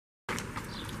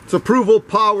It's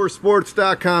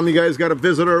ApprovalPowersports.com. You guys got to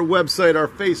visit our website, our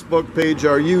Facebook page,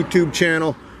 our YouTube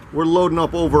channel. We're loading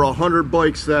up over 100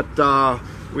 bikes that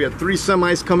we had 3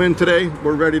 semis come in today.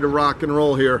 We're ready to rock and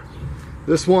roll here.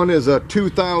 This one is a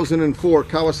 2004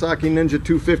 Kawasaki Ninja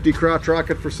 250 crotch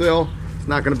rocket for sale. It's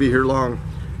not going to be here long.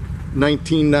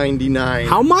 $19.99.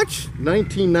 How much?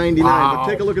 $19.99. Wow. But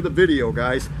take a look at the video,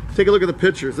 guys. Take a look at the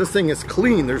pictures. This thing is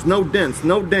clean. There's no dents,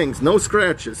 no dings, no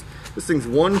scratches. This thing's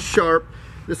one sharp.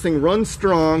 This thing runs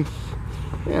strong.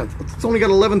 Yeah, it's only got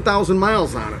 11,000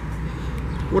 miles on it.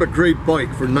 What a great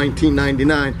bike for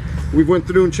 $19.99. We went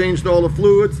through and changed all the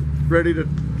fluids. Ready to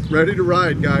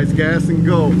ride, guys. Gas and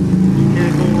go. You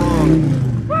can't go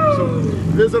wrong. So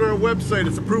visit our website.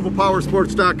 It's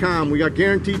ApprovalPowersports.com. We got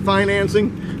guaranteed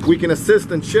financing. We can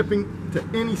assist in shipping to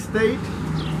any state.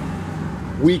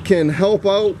 We can help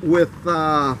out with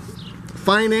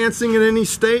financing in any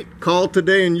state. Call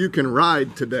today and you can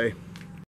ride today.